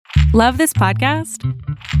Love this podcast?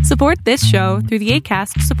 Support this show through the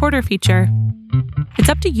Acast supporter feature. It's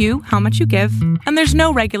up to you how much you give, and there's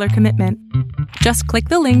no regular commitment. Just click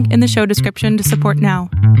the link in the show description to support now.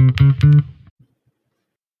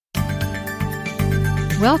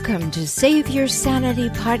 Welcome to Save Your Sanity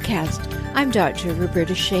podcast. I'm Dr.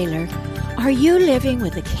 Roberta Shaler. Are you living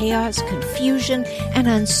with the chaos, confusion, and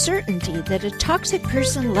uncertainty that a toxic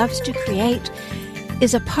person loves to create?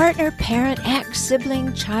 Is a partner, parent, ex,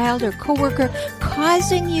 sibling, child, or coworker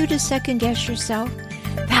causing you to second-guess yourself?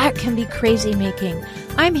 That can be crazy-making.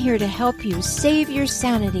 I'm here to help you save your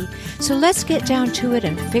sanity. So let's get down to it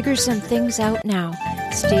and figure some things out now.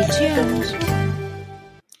 Stay tuned.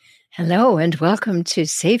 Hello, and welcome to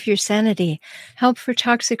Save Your Sanity, Help for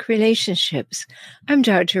Toxic Relationships. I'm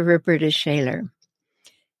Dr. Roberta Shaler.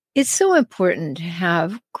 It's so important to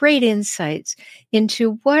have great insights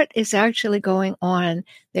into what is actually going on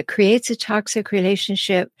that creates a toxic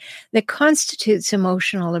relationship that constitutes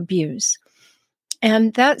emotional abuse.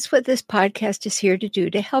 And that's what this podcast is here to do,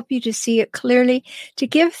 to help you to see it clearly, to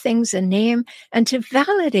give things a name, and to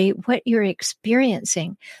validate what you're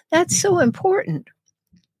experiencing. That's so important.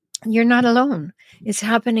 You're not alone. It's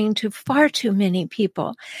happening to far too many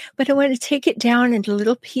people. But I want to take it down into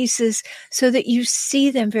little pieces so that you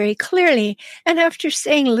see them very clearly. And after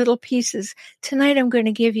saying little pieces, tonight I'm going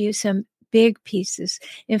to give you some big pieces.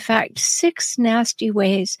 In fact, 6 nasty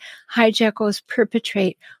ways hijackals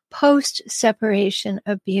perpetrate post-separation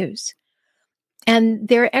abuse. And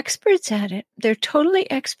they're experts at it. They're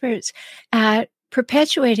totally experts at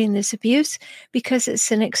perpetuating this abuse because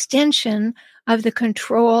it's an extension of the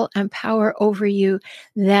control and power over you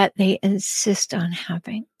that they insist on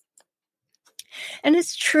having. And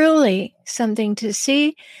it's truly something to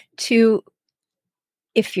see, to,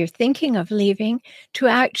 if you're thinking of leaving, to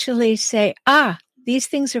actually say, these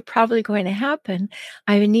things are probably going to happen.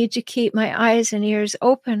 I need to keep my eyes and ears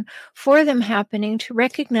open for them happening, to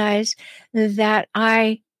recognize that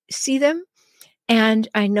I see them. And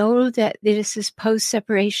I know that this is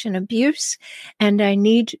post-separation abuse, and I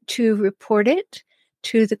need to report it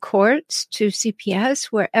to the courts, to CPS,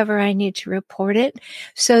 wherever I need to report it,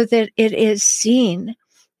 so that it is seen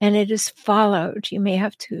and it is followed. You may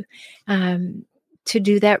have to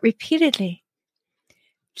do that repeatedly.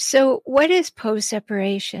 So what is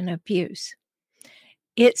post-separation abuse?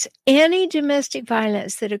 It's any domestic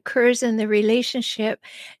violence that occurs in the relationship,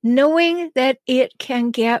 knowing that it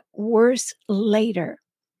can get worse later,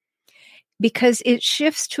 because it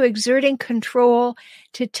shifts to exerting control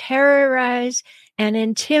to terrorize and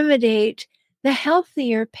intimidate the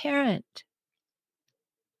healthier parent.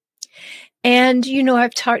 And,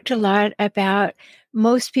 I've talked a lot about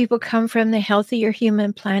most people come from the healthier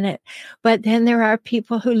human planet, but then there are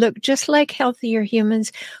people who look just like healthier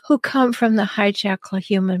humans who come from the hijackal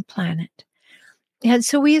human planet. And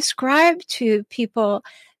so we ascribe to people,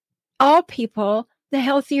 all people, the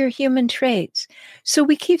healthier human traits. So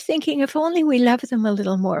we keep thinking, if only we love them a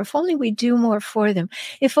little more, if only we do more for them,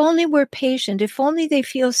 if only we're patient, if only they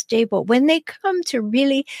feel stable, when they come to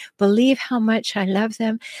really believe how much I love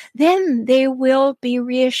them, then they will be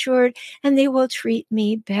reassured and they will treat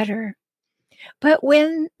me better. But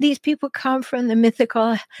when these people come from the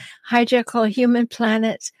mythical, hijackal human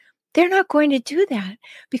planets, they're not going to do that,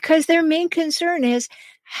 because their main concern is,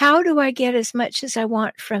 how do I get as much as I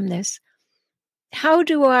want from this? How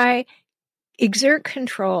do I exert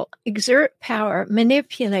control, exert power,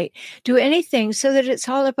 manipulate, do anything so that it's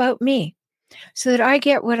all about me, so that I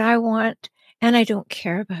get what I want and I don't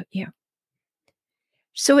care about you?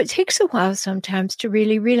 So it takes a while sometimes to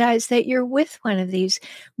really realize that you're with one of these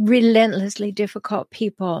relentlessly difficult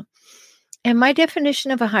people. And my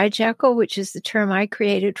definition of a hijackal, which is the term I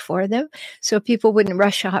created for them, so people wouldn't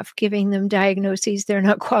rush off giving them diagnoses they're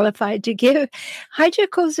not qualified to give.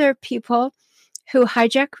 Hijackals are people who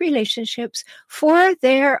hijack relationships for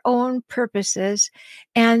their own purposes,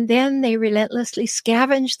 and then they relentlessly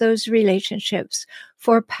scavenge those relationships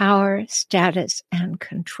for power, status, and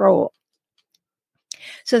control.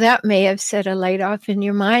 So that may have set a light off in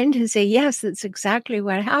your mind and say, yes, that's exactly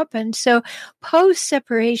what happened. So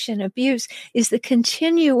post-separation abuse is the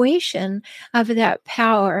continuation of that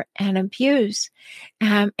power and abuse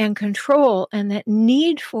and control and that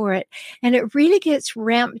need for it. And it really gets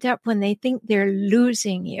ramped up when they think they're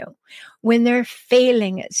losing you, when they're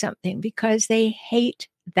failing at something, because they hate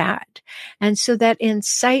that. And so that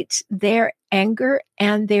incites their anger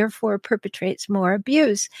and therefore perpetrates more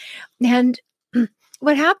abuse. And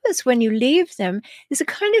what happens when you leave them is it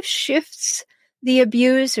kind of shifts the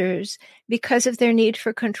abusers because of their need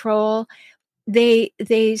for control they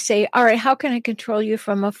say, all right, how can I control you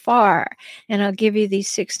from afar? And I'll give you these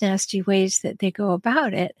 6 nasty ways that they go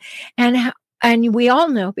about it. And we all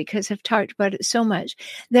know, because I've talked about it so much,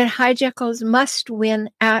 that hijackals must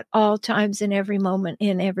win at all times, in every moment,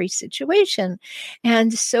 in every situation.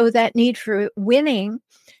 And so that need for winning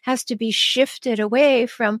has to be shifted away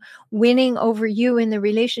from winning over you in the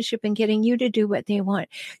relationship and getting you to do what they want,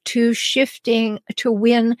 to shifting to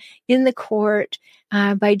win in the court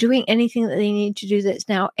by doing anything that they need to do that's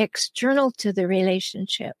now external to the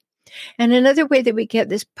relationship. And another way that we get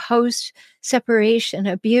this post-separation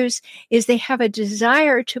abuse is they have a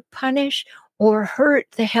desire to punish or hurt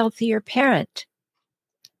the healthier parent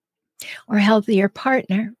or healthier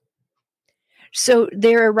partner. So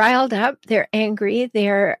they're riled up, they're angry,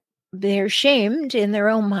 they're shamed in their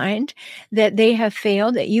own mind that they have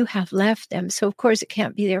failed, that you have left them. So of course it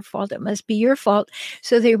can't be their fault, it must be your fault.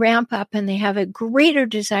 So they ramp up and they have a greater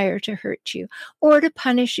desire to hurt you or to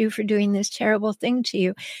punish you for doing this terrible thing to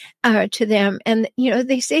you, to them. And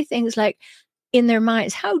they say things like, in their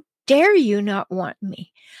minds, how dare you not want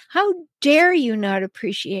me? How dare you not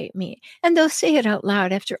appreciate me? And they'll say it out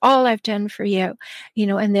loud, after all I've done for you,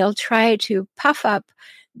 and they'll try to puff up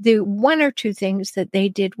the 1 or 2 things that they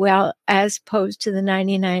did well, as opposed to the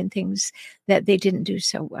 99 things that they didn't do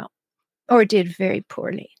so well or did very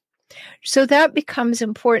poorly. So that becomes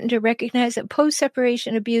important to recognize that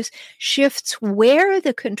post-separation abuse shifts where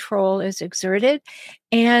the control is exerted,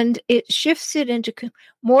 and it shifts it into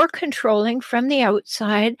more controlling from the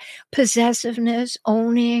outside, possessiveness,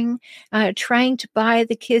 owning, trying to buy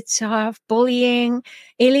the kids off, bullying,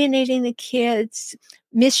 alienating the kids,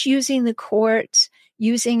 misusing the courts,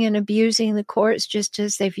 using and abusing the courts just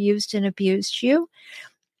as they've used and abused you.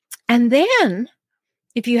 And then,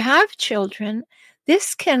 if you have children,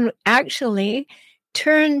 this can actually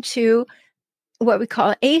turn to what we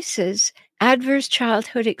call ACEs, adverse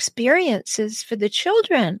childhood experiences for the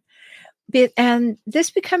children. And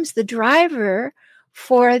this becomes the driver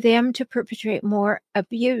for them to perpetrate more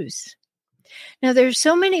abuse. Now, there's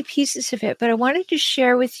so many pieces of it, but I wanted to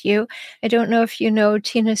share with you, I don't know if you know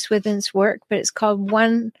Tina Swithin's work, but it's called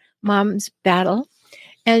One Mom's Battle.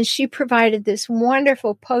 And she provided this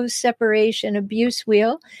wonderful post-separation abuse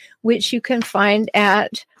wheel, which you can find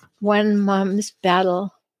at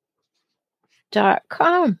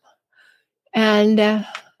onemomsbattle.com. And I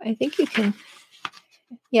think you can,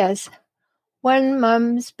 yes,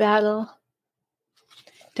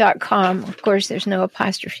 onemomsbattle.com. Of course, there's no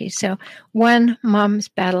apostrophe, so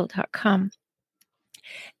onemomsbattle.com.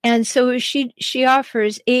 And so she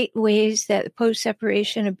offers 8 ways that the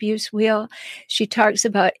post-separation abuse wheel. She talks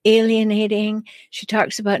about alienating. She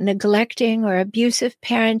talks about neglecting or abusive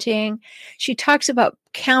parenting. She talks about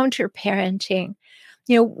counter-parenting.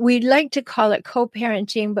 We'd like to call it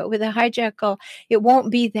co-parenting, but with a hijackal, it won't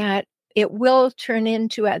be that. It will turn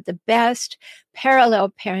into, at the best, parallel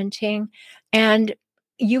parenting. And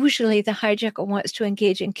usually the hijackal wants to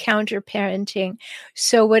engage in counter-parenting.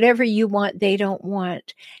 So whatever you want, they don't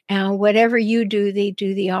want. And whatever you do, they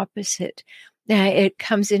do the opposite. It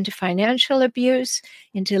comes into financial abuse,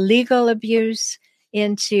 into legal abuse,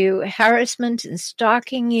 into harassment and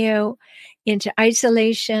stalking you, into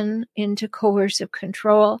isolation, into coercive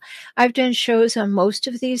control. I've done shows on most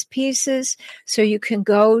of these pieces, so you can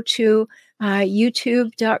go to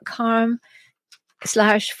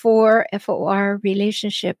youtube.com/for FOR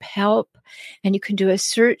relationship help, and you can do a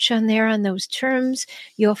search on there on those terms.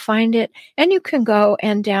 You'll find it, and you can go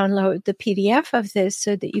and download the PDF of this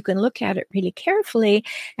so that you can look at it really carefully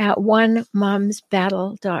at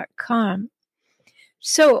onemomsbattle.com.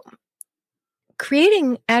 So,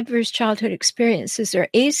 creating adverse childhood experiences, or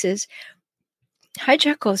ACEs,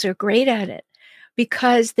 hijackals are great at it,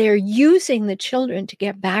 because they're using the children to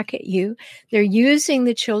get back at you. They're using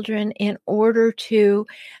the children in order to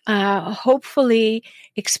hopefully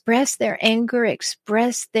express their anger,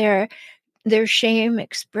 express their shame,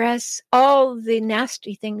 express all the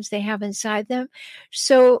nasty things they have inside them.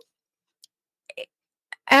 So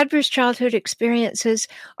adverse childhood experiences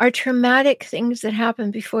are traumatic things that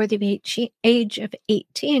happen before the age of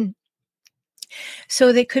 18.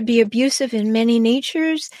 So they could be abusive in many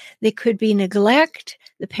natures. They could be neglect.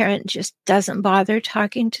 The parent just doesn't bother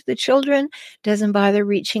talking to the children, doesn't bother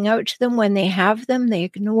reaching out to them when they have them. They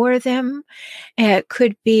ignore them. It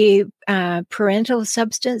could be parental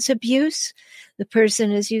substance abuse. The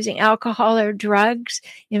person is using alcohol or drugs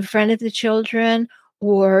in front of the children,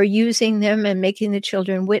 or using them and making the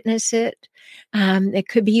children witness it. It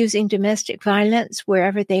could be using domestic violence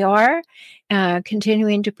wherever they are,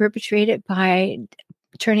 continuing to perpetrate it by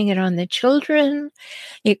turning it on the children.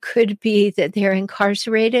 It could be that they're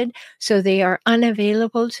incarcerated, so they are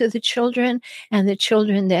unavailable to the children, and the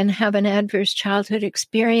children then have an adverse childhood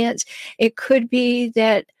experience. It could be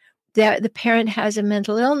that the parent has a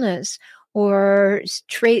mental illness or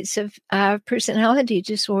traits of personality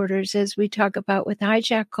disorders, as we talk about with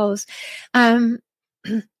hijackals. And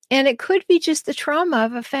it could be just the trauma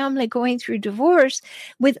of a family going through divorce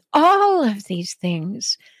with all of these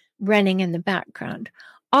things running in the background.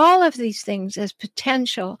 All of these things as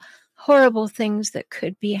potential horrible things that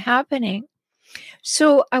could be happening.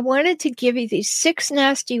 So I wanted to give you these 6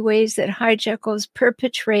 nasty ways that hijackals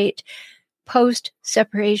perpetrate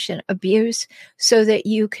post-separation abuse so that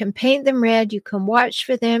you can paint them red, you can watch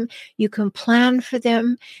for them, you can plan for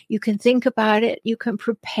them, you can think about it, you can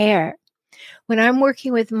prepare. When I'm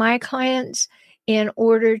working with my clients in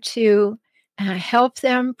order to help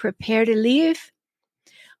them prepare to leave,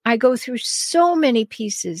 I go through so many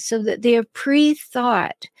pieces so that they are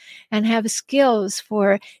pre-thought and have skills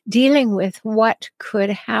for dealing with what could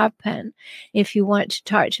happen. If you want to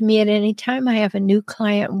talk to me at any time, I have a new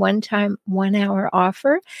client one-time 1-hour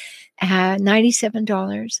offer at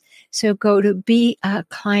 $97. So go to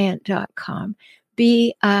beaclient.com,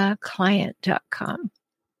 beaclient.com.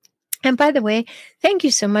 And by the way, thank you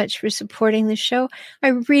so much for supporting the show. I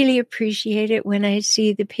really appreciate it when I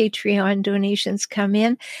see the Patreon donations come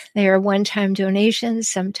in. They are one-time donations.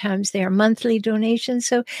 Sometimes they are monthly donations.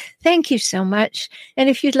 So thank you so much. And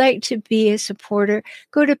if you'd like to be a supporter,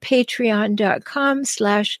 go to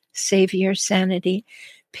patreon.com/saveyoursanity,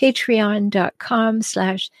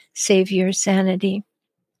 patreon.com/saveyoursanity.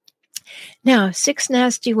 Now, 6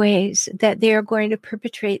 nasty ways that they are going to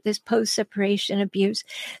perpetrate this post-separation abuse.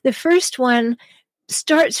 The first one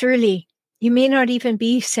starts early. You may not even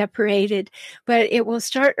be separated, but it will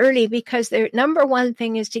start early because their number one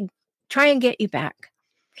thing is to try and get you back.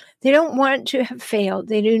 They don't want to have failed.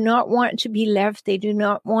 They do not want to be left. They do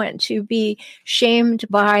not want to be shamed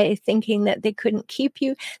by thinking that they couldn't keep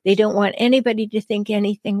you. They don't want anybody to think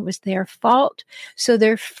anything was their fault. So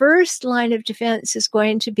their first line of defense is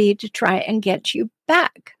going to be to try and get you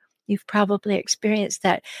back. You've probably experienced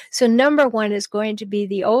that. So number one is going to be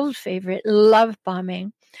the old favorite, love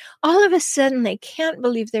bombing. All of a sudden, they can't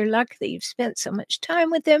believe their luck that you've spent so much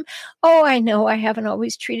time with them. Oh, I know I haven't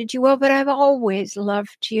always treated you well, but I've always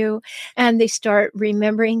loved you. And they start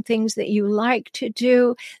remembering things that you like to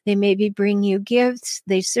do. They maybe bring you gifts.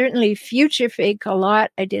 They certainly future fake a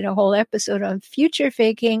lot. I did a whole episode on future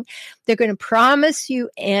faking. They're going to promise you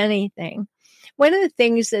anything. One of the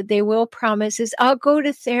things that they will promise is, I'll go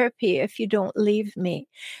to therapy if you don't leave me.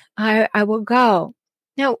 I will go.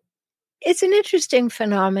 Now, it's an interesting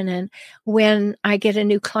phenomenon when I get a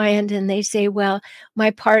new client and they say, well,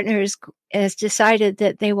 my partner has decided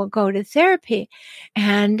that they will go to therapy.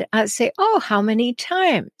 And I say, oh, how many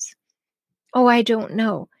times? Oh, I don't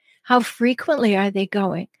know. How frequently are they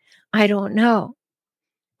going? I don't know.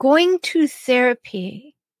 Going to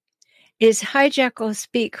therapy is hijackal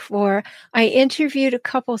speak for, I interviewed a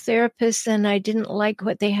couple therapists and I didn't like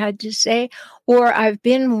what they had to say, or I've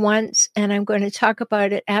been once and I'm going to talk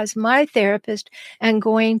about it as my therapist and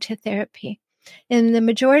going to therapy. In the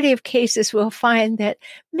majority of cases, we'll find that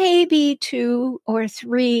maybe 2 or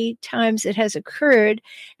 3 times it has occurred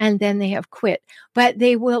and then they have quit. But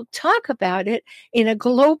they will talk about it in a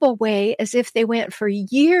global way as if they went for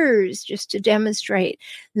years just to demonstrate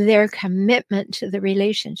their commitment to the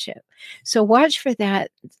relationship. So watch for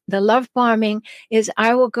that. The love bombing is,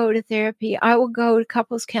 I will go to therapy. I will go to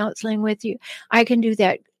couples counseling with you. I can do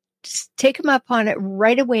that. Just take them up on it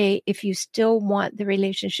right away if you still want the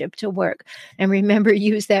relationship to work. And remember,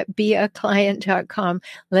 use that beaclient.com.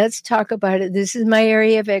 Let's talk about it. This is my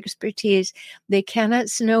area of expertise. They cannot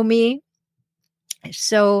snow me.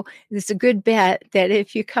 So it's a good bet that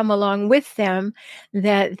if you come along with them,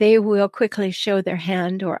 that they will quickly show their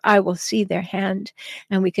hand, or I will see their hand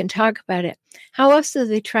and we can talk about it. How else do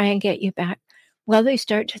they try and get you back? Well, they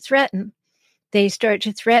start to threaten. They start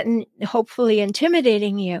to threaten, hopefully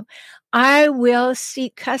intimidating you. I will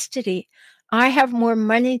seek custody. I have more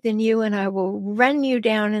money than you and I will run you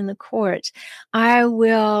down in the courts. I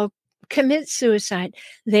will commit suicide.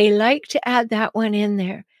 They like to add that one in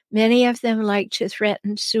there. Many of them like to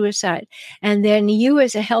threaten suicide. And then you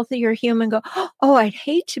as a healthier human go, oh, I'd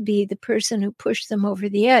hate to be the person who pushed them over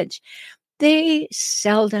the edge. They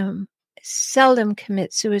seldom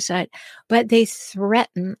commit suicide, but they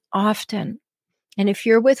threaten often. And if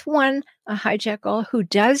you're with a hijackal who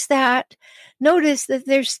does that, notice that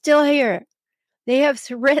they're still here. They have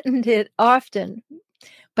threatened it often,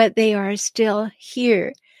 but they are still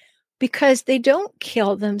here because they don't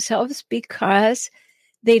kill themselves, because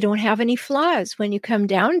they don't have any flaws. When you come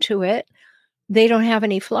down to it, they don't have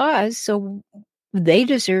any flaws, so they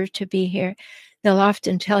deserve to be here. They'll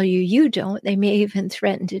often tell you you don't. They may even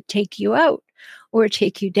threaten to take you out or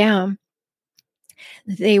take you down.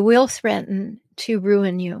 They will threaten to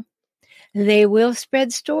ruin you. They will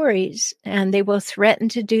spread stories, and they will threaten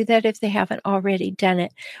to do that if they haven't already done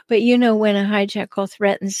it. But you know, when a hijackal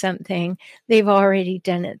threatens something, they've already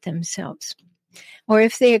done it themselves. Or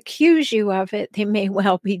if they accuse you of it, they may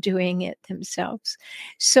well be doing it themselves.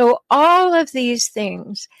 So all of these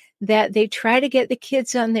things that they try to get the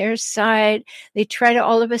kids on their side, they try to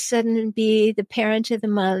all of a sudden be the parent of the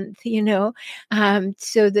month,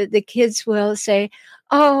 so that the kids will say,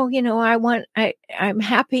 oh, I'm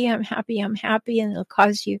happy. And it'll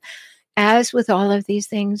cause you, as with all of these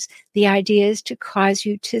things, the idea is to cause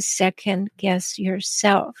you to second guess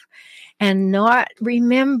yourself and not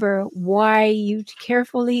remember why you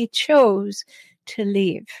carefully chose to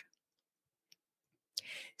leave.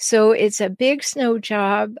 So it's a big snow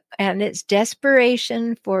job, and it's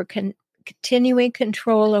desperation for continuing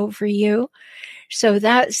control over you. So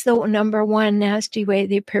that's the number one nasty way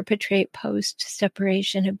they perpetrate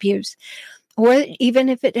post-separation abuse. Or even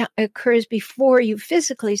if it occurs before you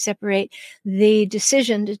physically separate, the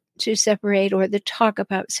decision to separate or the talk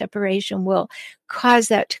about separation will cause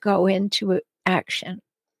that to go into action.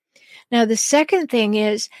 Now, the second thing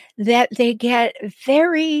is that they get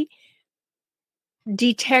very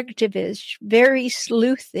detective-ish, very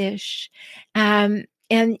sleuthish, and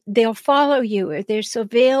they'll follow you, or they'll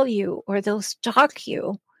surveil you, or they'll stalk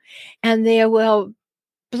you, and they will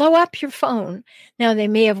blow up your phone. Now, they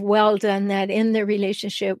may have well done that in the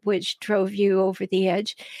relationship, which drove you over the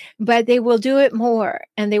edge, but they will do it more.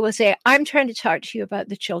 And they will say, I'm trying to talk to you about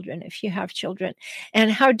the children, if you have children,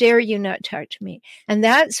 and how dare you not talk to me? And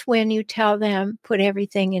that's when you tell them, put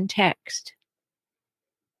everything in text,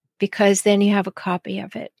 because then you have a copy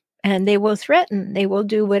of it. And they will threaten, they will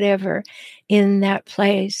do whatever in that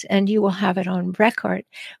place, and you will have it on record.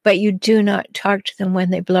 But you do not talk to them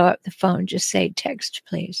when they blow up the phone. Just say, text,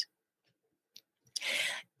 please.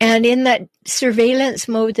 And in that surveillance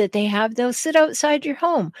mode that they have, they'll sit outside your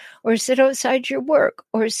home, or sit outside your work,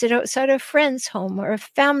 or sit outside a friend's home, or a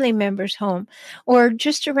family member's home, or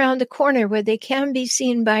just around the corner where they can be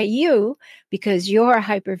seen by you because you're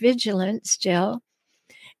hypervigilant still.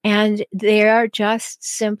 And they are just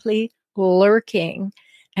simply lurking.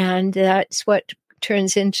 And that's what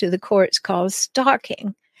turns into the courts called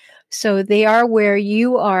stalking. So they are where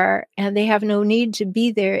you are, and they have no need to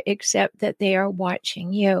be there except that they are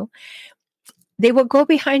watching you. They will go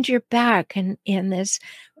behind your back in this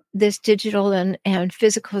digital and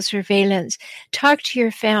physical surveillance. Talk to your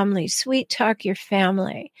family, sweet talk your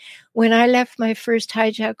family. When I left my first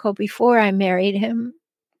hijackal before I married him,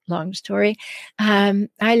 long story, I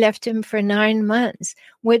left him for 9 months.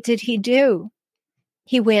 What did he do?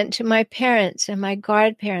 He went to my parents and my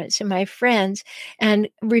godparents and my friends and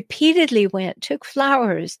repeatedly took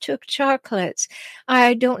flowers, took chocolates.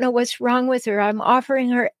 I don't know what's wrong with her. I'm offering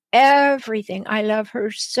her everything. I love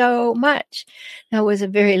her so much. That was a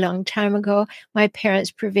very long time ago. My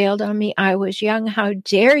parents prevailed on me. I was young. How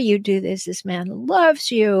dare you do this? This man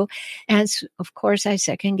loves you. And of course, I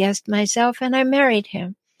second guessed myself, and I married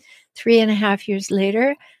him. 3.5 years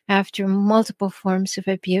later, after multiple forms of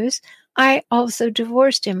abuse, I also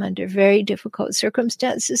divorced him under very difficult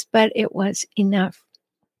circumstances, but it was enough.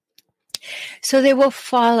 So they will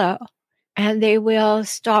follow, and they will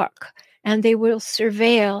stalk, and they will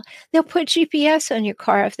surveil. They'll put GPS on your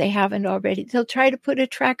car if they haven't already. They'll try to put a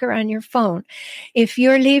tracker on your phone. If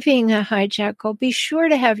you're leaving a hijackal, be sure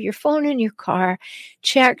to have your phone in your car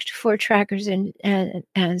checked for trackers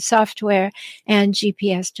and software and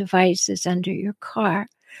GPS devices under your car.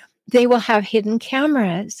 They will have hidden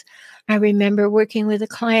cameras. I remember working with a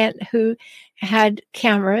client who had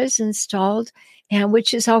cameras installed, and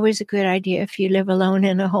which is always a good idea if you live alone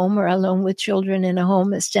in a home or alone with children in a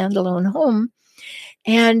home, a standalone home.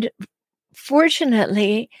 And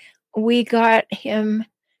fortunately, we got him,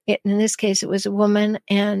 in this case, it was a woman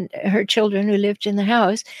and her children who lived in the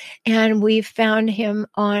house, and we found him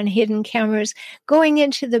on hidden cameras going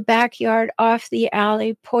into the backyard, off the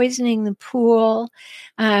alley, poisoning the pool,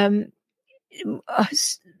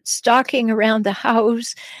 stalking around the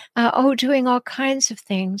house, doing all kinds of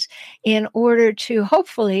things in order to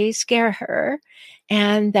hopefully scare her.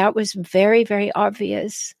 And that was very, very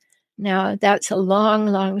obvious. Now, that's a long,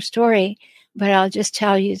 long story, but I'll just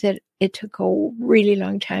tell you that it took a really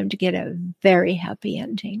long time to get a very happy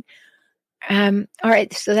ending. All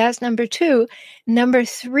right, so that's number 2. Number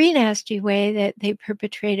 3 nasty way that they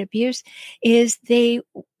perpetrate abuse is they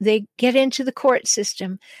get into the court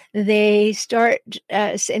system. They start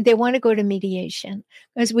saying they want to go to mediation,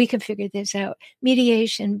 because we can figure this out.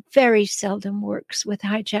 Mediation very seldom works with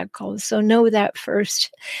hijack calls, so know that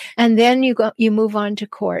first, and then you move on to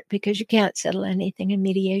court, because you can't settle anything in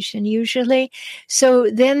mediation usually. So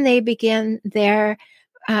then they begin their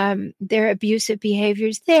abusive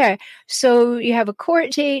behaviors there. So you have a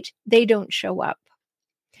court date, they don't show up.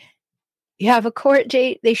 You have a court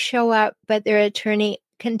date, they show up, but their attorney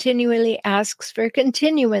continually asks for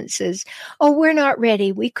continuances. Oh, we're not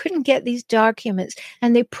ready. We couldn't get these documents.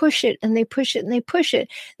 And they push it and they push it and they push it.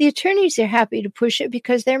 The attorneys are happy to push it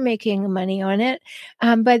because they're making money on it.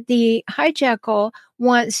 But the hijackal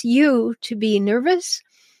wants you to be nervous,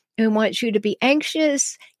 and wants you to be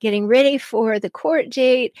anxious, getting ready for the court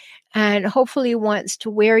date, and hopefully wants to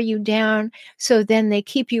wear you down. So then they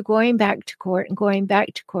keep you going back to court and going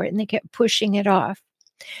back to court, and they keep pushing it off.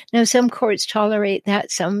 Now, some courts tolerate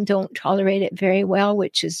that. Some don't tolerate it very well,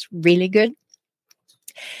 which is really good.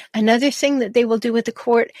 Another thing that they will do with the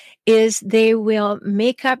court is they will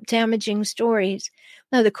make up damaging stories.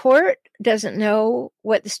 Now, the court doesn't know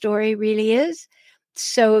what the story really is.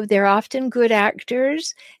 So they're often good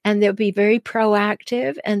actors, and they'll be very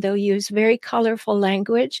proactive, and they'll use very colorful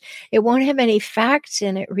language. It won't have any facts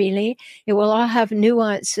in it, really. It will all have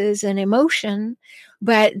nuances and emotion,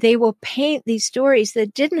 but they will paint these stories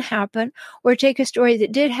that didn't happen, or take a story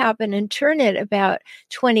that did happen and turn it about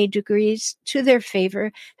 20 degrees to their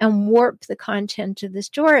favor and warp the content of the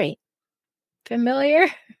story. Familiar?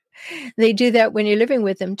 They do that when you're living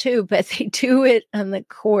with them too, but they do it on the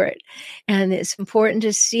court. And it's important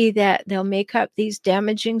to see that they'll make up these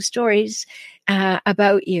damaging stories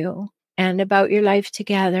about you and about your life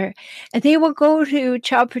together. And they will go to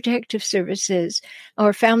Child Protective Services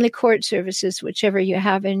or Family Court Services, whichever you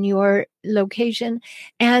have in your location,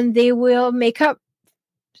 and they will make up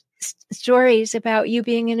stories about you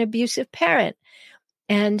being an abusive parent.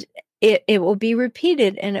 And it will be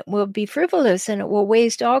repeated, and it will be frivolous, and it will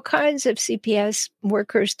waste all kinds of CPS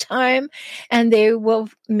workers' time, and they will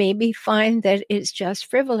maybe find that it's just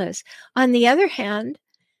frivolous. On the other hand,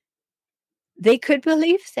 they could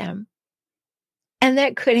believe them, and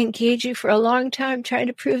that could engage you for a long time trying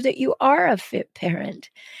to prove that you are a fit parent.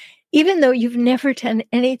 Even though you've never done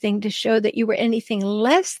anything to show that you were anything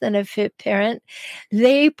less than a fit parent,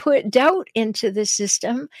 they put doubt into the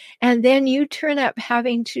system, and then you turn up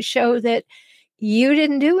having to show that you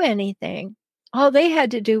didn't do anything. All they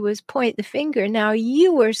had to do was point the finger. Now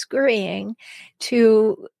you were scurrying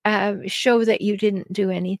to show that you didn't do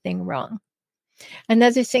anything wrong.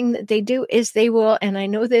 Another thing that they do is they will, and I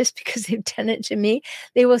know this because they've done it to me,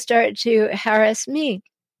 they will start to harass me.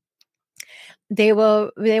 They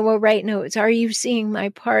will write notes. Are you seeing my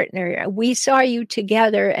partner? We saw you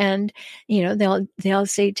together, and they'll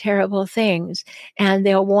say terrible things, and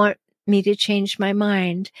they'll want me to change my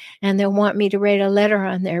mind, and they'll want me to write a letter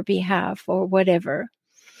on their behalf or whatever.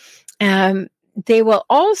 They will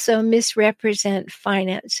also misrepresent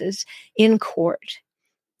finances in court.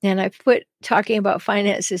 And I've put talking about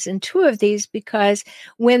finances in 2 of these because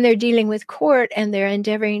when they're dealing with court and they're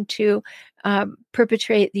endeavoring to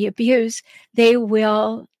perpetrate the abuse, they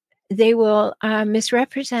will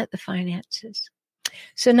misrepresent the finances.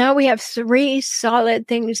 So now we have 3 solid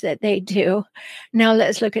things that they do. Now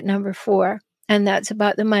let's look at number 4, and that's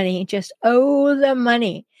about the money. Just the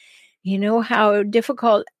money. You know how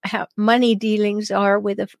difficult money dealings are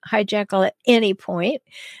with a hijackal at any point,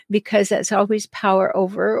 because that's always power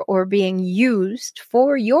over or being used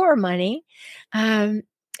for your money.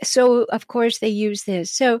 So, of course, they use this.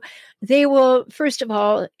 So they will, first of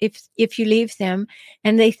all, if you leave them,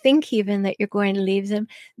 and they think even that you're going to leave them,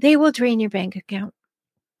 they will drain your bank account,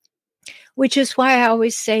 which is why I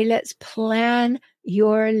always say, let's plan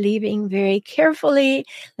your leaving very carefully.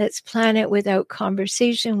 Let's plan it without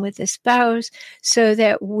conversation with the spouse so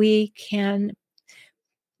that we can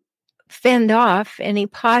fend off any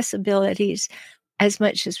possibilities as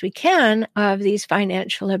much as we can of these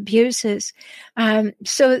financial abuses.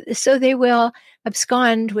 So they will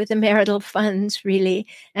abscond with the marital funds, really,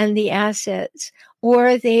 and the assets,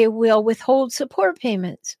 or they will withhold support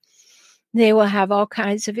payments. They will have all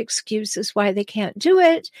kinds of excuses why they can't do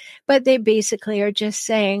it, but they basically are just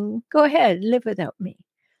saying, go ahead, live without me.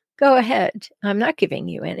 Go ahead. I'm not giving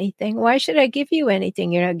you anything. Why should I give you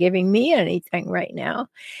anything? You're not giving me anything right now.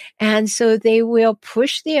 And so they will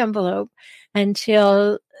push the envelope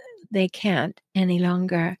until they can't any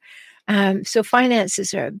longer. So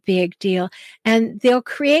finances are a big deal. And they'll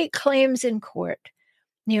create claims in court.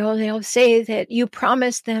 They'll say that you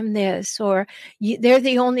promised them this, or they're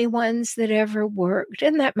the only ones that ever worked.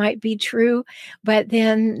 And that might be true, but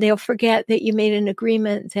then they'll forget that you made an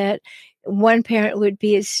agreement that one parent would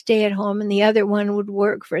be a stay-at-home and the other one would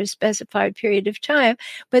work for a specified period of time.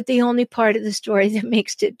 But the only part of the story that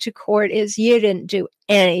makes it to court is you didn't do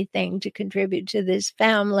anything to contribute to this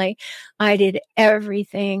family. I did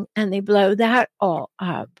everything, and they blow that all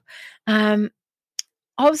up.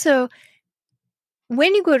 Also,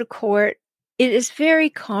 when you go to court, it is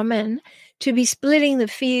very common to be splitting the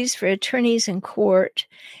fees for attorneys in court,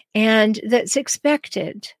 and that's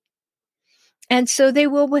expected. And so they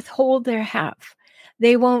will withhold their half.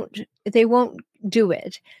 They won't do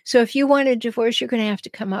it. So if you want a divorce, you're going to have to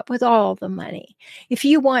come up with all the money. If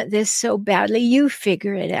you want this so badly, you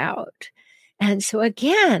figure it out. And so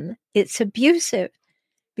again, it's abusive,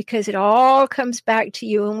 because it all comes back to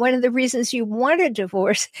you. And one of the reasons you want a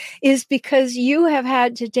divorce is because you have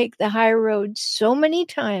had to take the high road so many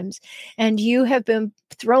times, and you have been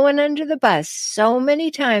thrown under the bus so many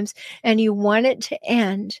times, and you want it to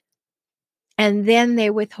end. And then they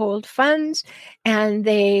withhold funds, and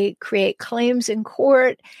they create claims in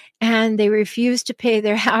court, and they refuse to pay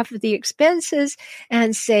their half of the expenses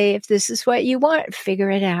and say, if this is what you want, figure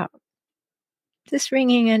it out. This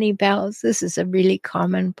ringing any bells? This is a really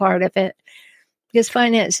common part of it, because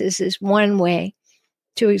finances is one way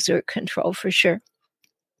to exert control for sure.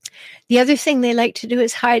 The other thing they like to do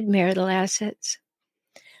is hide marital assets.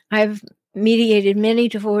 I've mediated many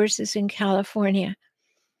divorces in California,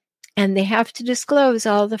 and they have to disclose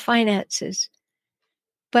all the finances.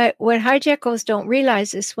 But what hijackals don't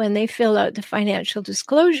realize is when they fill out the financial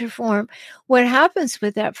disclosure form, what happens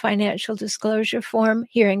with that financial disclosure form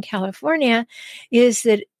here in California is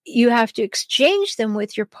that you have to exchange them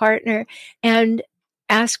with your partner and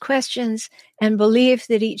ask questions and believe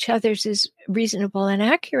that each other's is reasonable and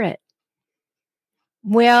accurate.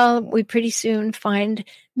 Well, we pretty soon find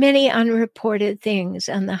many unreported things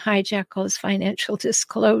on the hijackals' financial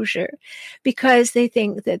disclosure because they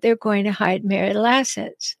think that they're going to hide marital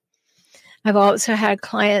assets. I've also had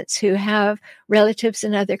clients who have relatives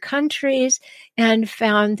in other countries and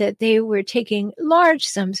found that they were taking large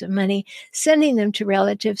sums of money, sending them to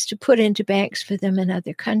relatives to put into banks for them in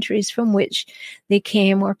other countries from which they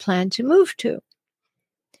came or planned to move to.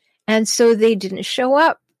 And so they didn't show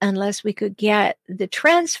up unless we could get the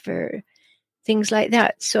transfer, things like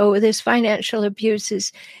that. So this financial abuse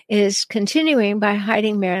is continuing by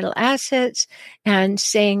hiding marital assets and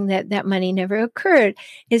saying that that money never occurred.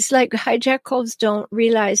 It's like hijackals don't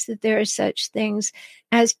realize that there are such things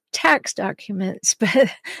as tax documents, but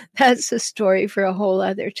that's a story for a whole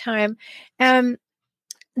other time.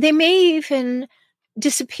 They may even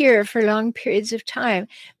disappear for long periods of time,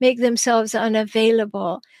 make themselves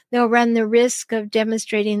unavailable. They'll run the risk of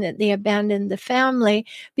demonstrating that they abandoned the family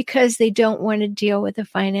because they don't want to deal with the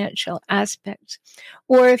financial aspects.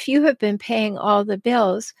 Or if you have been paying all the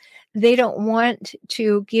bills, they don't want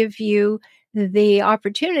to give you the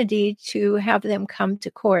opportunity to have them come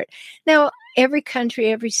to court. Now, every country,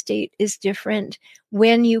 every state is different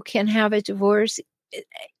when you can have a divorce,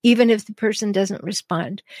 even if the person doesn't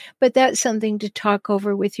respond. But that's something to talk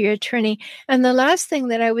over with your attorney. And the last thing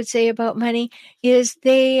that I would say about money is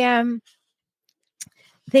they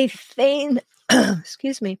feign,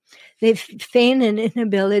 they feign an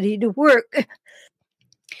inability to work.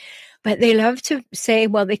 But they love to say,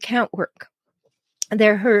 well, they can't work.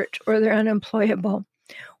 They're hurt, or they're unemployable,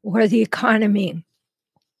 or the economy.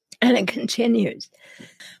 And it continues.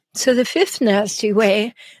 So the fifth nasty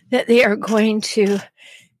way that they are going to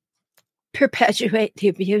perpetuate the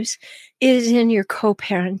abuse is in your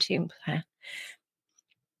co-parenting plan.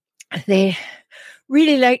 They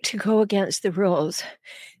really like to go against the rules.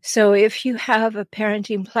 So if you have a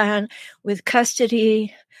parenting plan with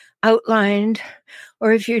custody outlined,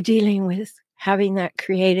 or if you're dealing with having that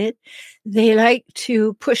created, they like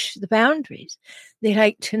to push the boundaries. They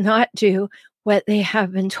like to not do what they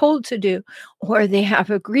have been told to do or they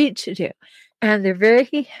have agreed to do. And they're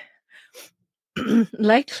very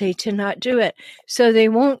likely to not do it. So they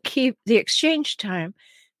won't keep the exchange time.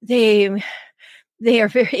 They are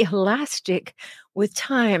very elastic with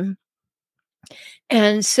time.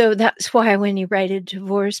 And so that's why when you write a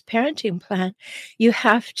divorce parenting plan, you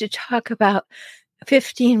have to talk about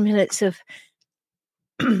 15 minutes of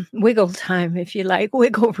wiggle time, if you like,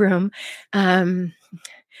 wiggle room, when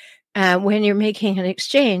you're making an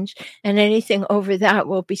exchange, and anything over that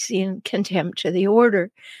will be seen contempt to the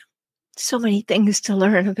order. So many things to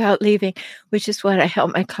learn about leaving, which is what I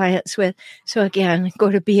help my clients with. So again,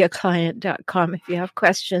 go to beaclient.com if you have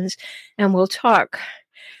questions, and we'll talk.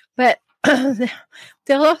 But the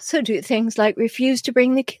They'll also do things like refuse to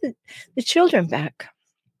bring the children back.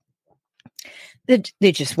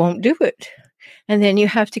 They just won't do it. And then you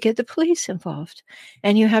have to get the police involved,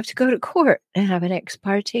 and you have to go to court and have an ex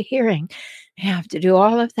parte hearing. You have to do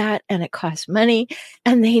all of that, and it costs money,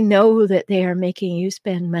 and they know that they are making you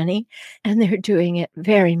spend money, and they're doing it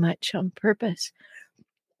very much on purpose.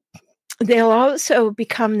 They'll also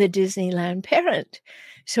become the Disneyland parent.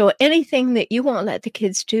 So anything that you won't let the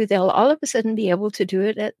kids do, they'll all of a sudden be able to do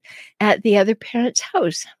it at the other parent's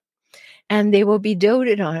house. And they will be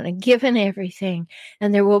doted on and given everything.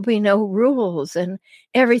 And there will be no rules, and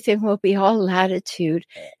everything will be all latitude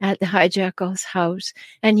at the Hijackals' house.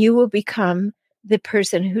 And you will become the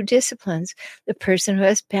person who disciplines, the person who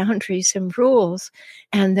has boundaries and rules.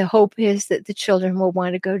 And the hope is that the children will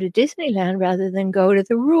want to go to Disneyland rather than go to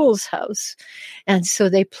the rules house. And so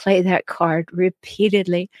they play that card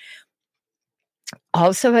repeatedly.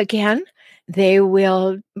 Also, again, they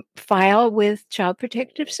will file with Child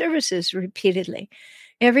Protective Services repeatedly.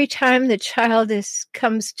 Every time the child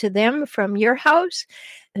comes to them from your house,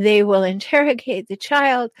 they will interrogate the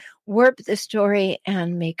child, warp the story,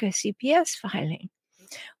 and make a CPS filing.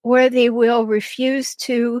 Or they will refuse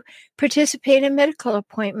to participate in medical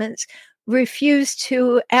appointments, refuse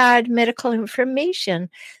to add medical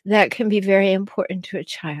information that can be very important to a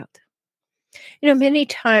child. Many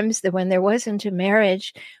times when there wasn't a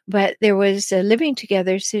marriage, but there was a living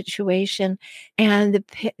together situation, and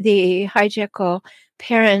the hijackal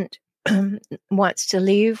parent wants to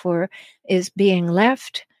leave or is being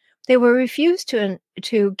left, they will refuse to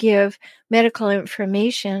give medical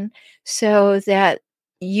information, so that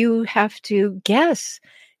you have to guess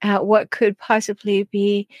at what could possibly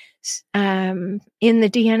be in the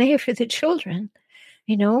DNA for the children,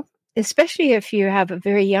 especially if you have a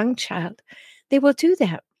very young child. They will do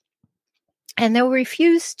that. And they'll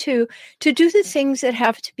refuse to do the things that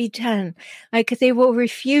have to be done. Like they will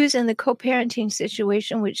refuse in the co-parenting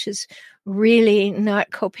situation, which is really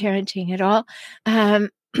not co-parenting at all.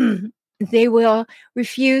 They will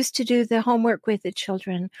refuse to do the homework with the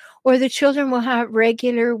children, or the children will have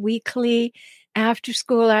regular weekly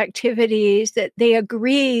after-school activities that they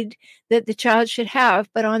agreed that the child should have,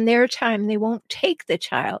 but on their time they won't take the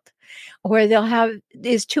child. Or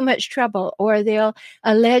there's too much trouble, or they'll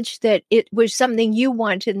allege that it was something you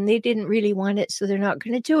wanted and they didn't really want it, so they're not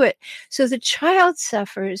going to do it. So the child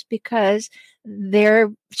suffers because they're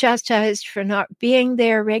chastised for not being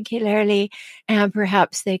there regularly, and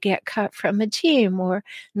perhaps they get cut from a team or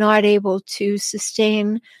not able to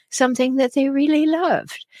sustain something that they really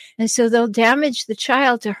loved. And so they'll damage the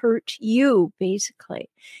child to hurt you, basically,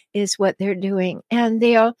 is what they're doing. And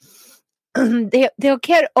they'll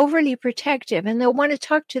get overly protective, and they'll want to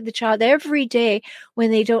talk to the child every day when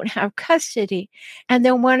they don't have custody, and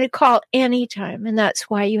they'll want to call anytime. And that's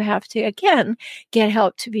why you have to, again, get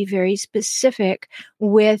help to be very specific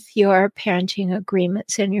with your parenting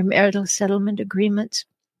agreements and your marital settlement agreements.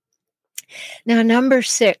 Now, number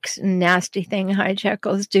 6, nasty thing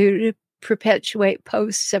hijackals do to perpetuate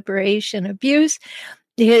post-separation abuse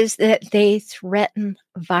is that they threaten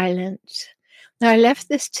violence. Now, I left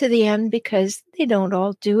this to the end because they don't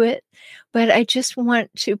all do it, but I just want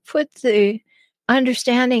to put the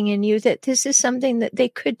understanding in you that this is something that they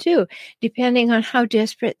could do depending on how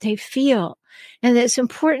desperate they feel. And it's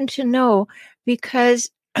important to know, because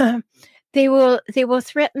they will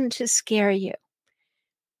threaten to scare you.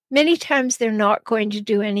 Many times they're not going to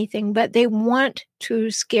do anything, but they want to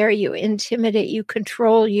scare you, intimidate you,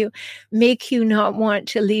 control you, make you not want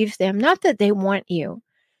to leave them. Not that they want you.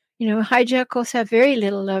 Hijackals have very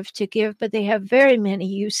little love to give, but they have very many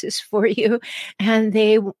uses for you, and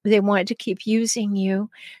they want to keep using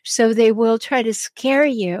you. So they will try to scare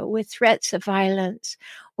you with threats of violence,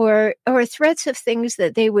 or threats of things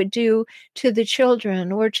that they would do to the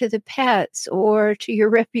children or to the pets or to your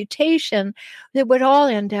reputation that would all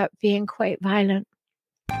end up being quite violent.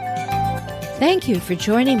 Thank you for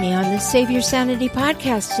joining me on the Save Your Sanity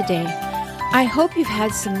podcast today. I hope you've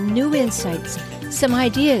had some new insights, some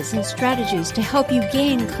ideas and strategies to help you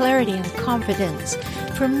gain clarity and confidence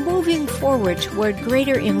for moving forward toward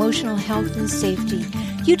greater emotional health and safety.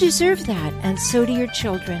 You deserve that, and so do your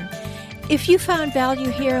children. If you found value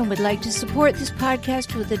here and would like to support this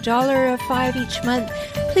podcast with $1 or $5 each month,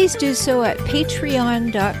 please do so at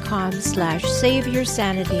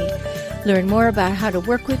patreon.com/saveyoursanity. Learn more about how to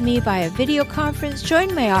work with me via video conference,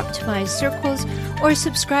 join my optimized circles, or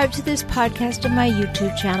subscribe to this podcast on my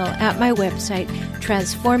YouTube channel at my website,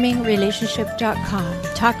 transformingrelationship.com.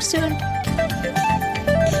 Talk soon.